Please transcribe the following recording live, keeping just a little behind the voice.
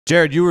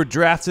Jared, you were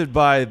drafted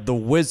by the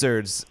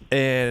Wizards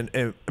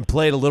and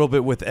played a little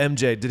bit with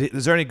MJ.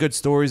 Is there any good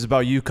stories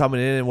about you coming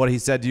in and what he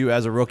said to you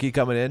as a rookie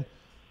coming in?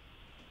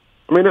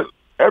 I mean,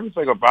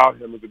 everything about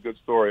him is a good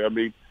story. I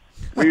mean,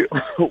 the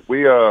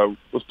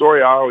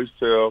story I always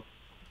tell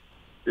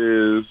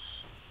is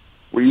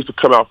we used to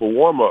come out for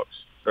warm-ups.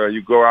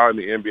 You go out in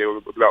the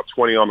NBA with about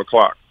 20 on the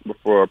clock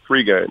before a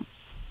pregame.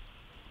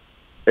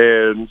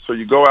 And so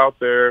you go out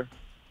there,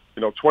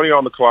 20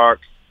 on the clock,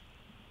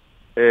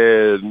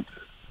 and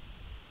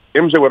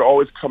MJ would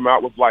always come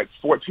out with like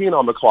 14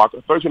 on the clock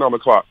or 13 on the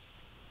clock.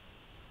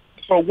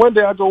 So one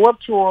day I go up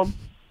to him,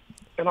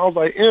 and I was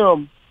like,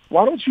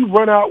 why don't you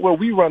run out where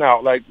we run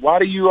out? Like, why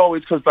do you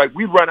always, because like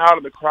we'd run out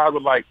and the crowd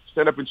would like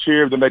stand up and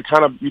cheer, and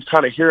you'd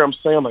kind of hear him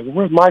saying like,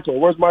 where's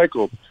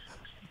Michael?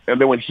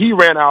 And then when he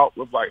ran out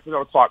with like 3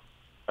 on the clock,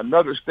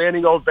 another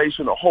standing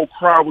ovation, the whole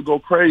crowd would go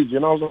crazy.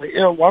 And I was like,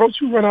 why don't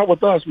you run out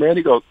with us, man?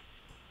 He goes,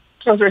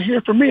 because they're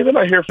here for me, they're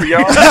not here for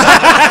y'all.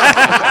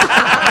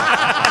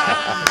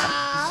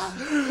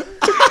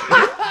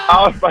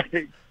 I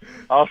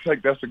was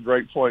like, that's a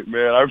great point,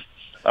 man.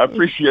 I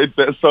appreciate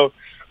that. So,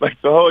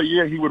 like, the whole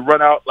year he would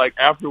run out, like,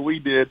 after we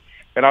did,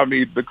 and, I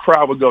mean, the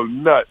crowd would go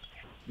nuts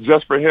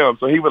just for him.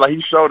 So he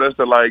showed us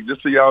that, like,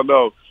 just so y'all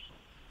know,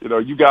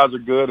 you guys are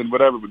good and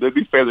whatever, but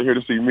these fans are here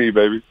to see me,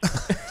 baby.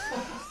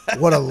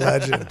 What a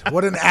legend.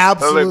 What an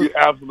absolute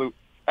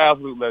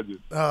legend.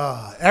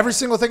 Every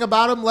single thing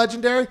about him,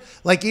 legendary.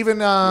 Like, even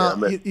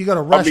you got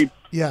to rush. I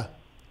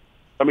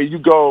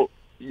mean, I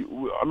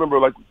remember,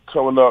 like,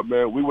 coming up,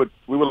 man, we would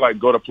like,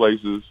 go to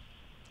places,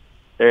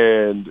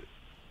 and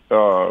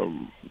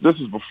this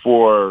is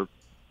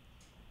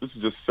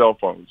just cell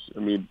phones. I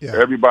mean,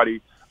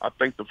 everybody, I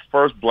think the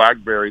first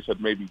BlackBerries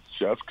had maybe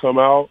just come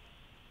out.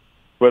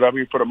 But, I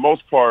mean, for the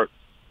most part,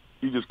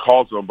 you just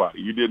called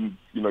somebody. You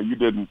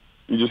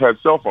just had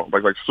cell phones,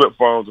 like flip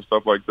phones and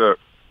stuff like that.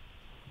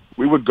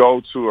 We would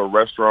go to a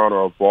restaurant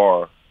or a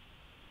bar,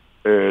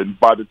 and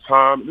by the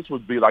time, this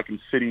would be like in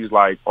cities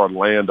like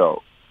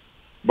Orlando,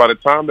 by the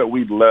time that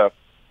we left,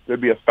 there'd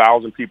be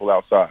 1,000 people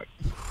outside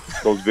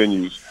those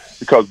venues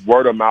because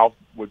word of mouth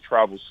would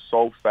travel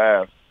so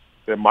fast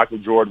that Michael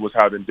Jordan was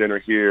having dinner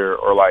here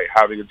or like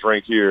having a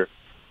drink here,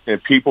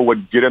 and people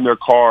would get in their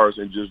cars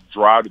and just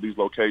drive to these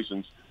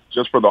locations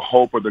just for the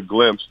hope or the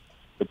glimpse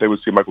that they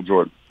would see Michael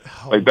Jordan.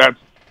 Like there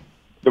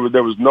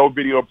was no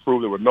video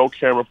proof. There were no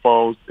camera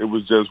phones. It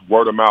was just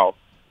word of mouth,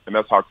 and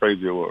that's how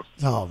crazy it was.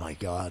 Oh, my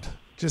God.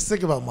 Just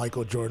think about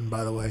Michael Jordan,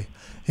 by the way.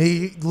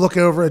 He look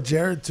over at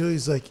Jared, too.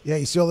 He's like, yeah,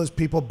 you see all those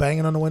people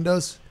banging on the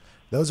windows?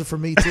 Those are for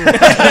me, too.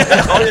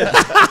 Oh,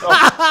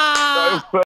 yeah.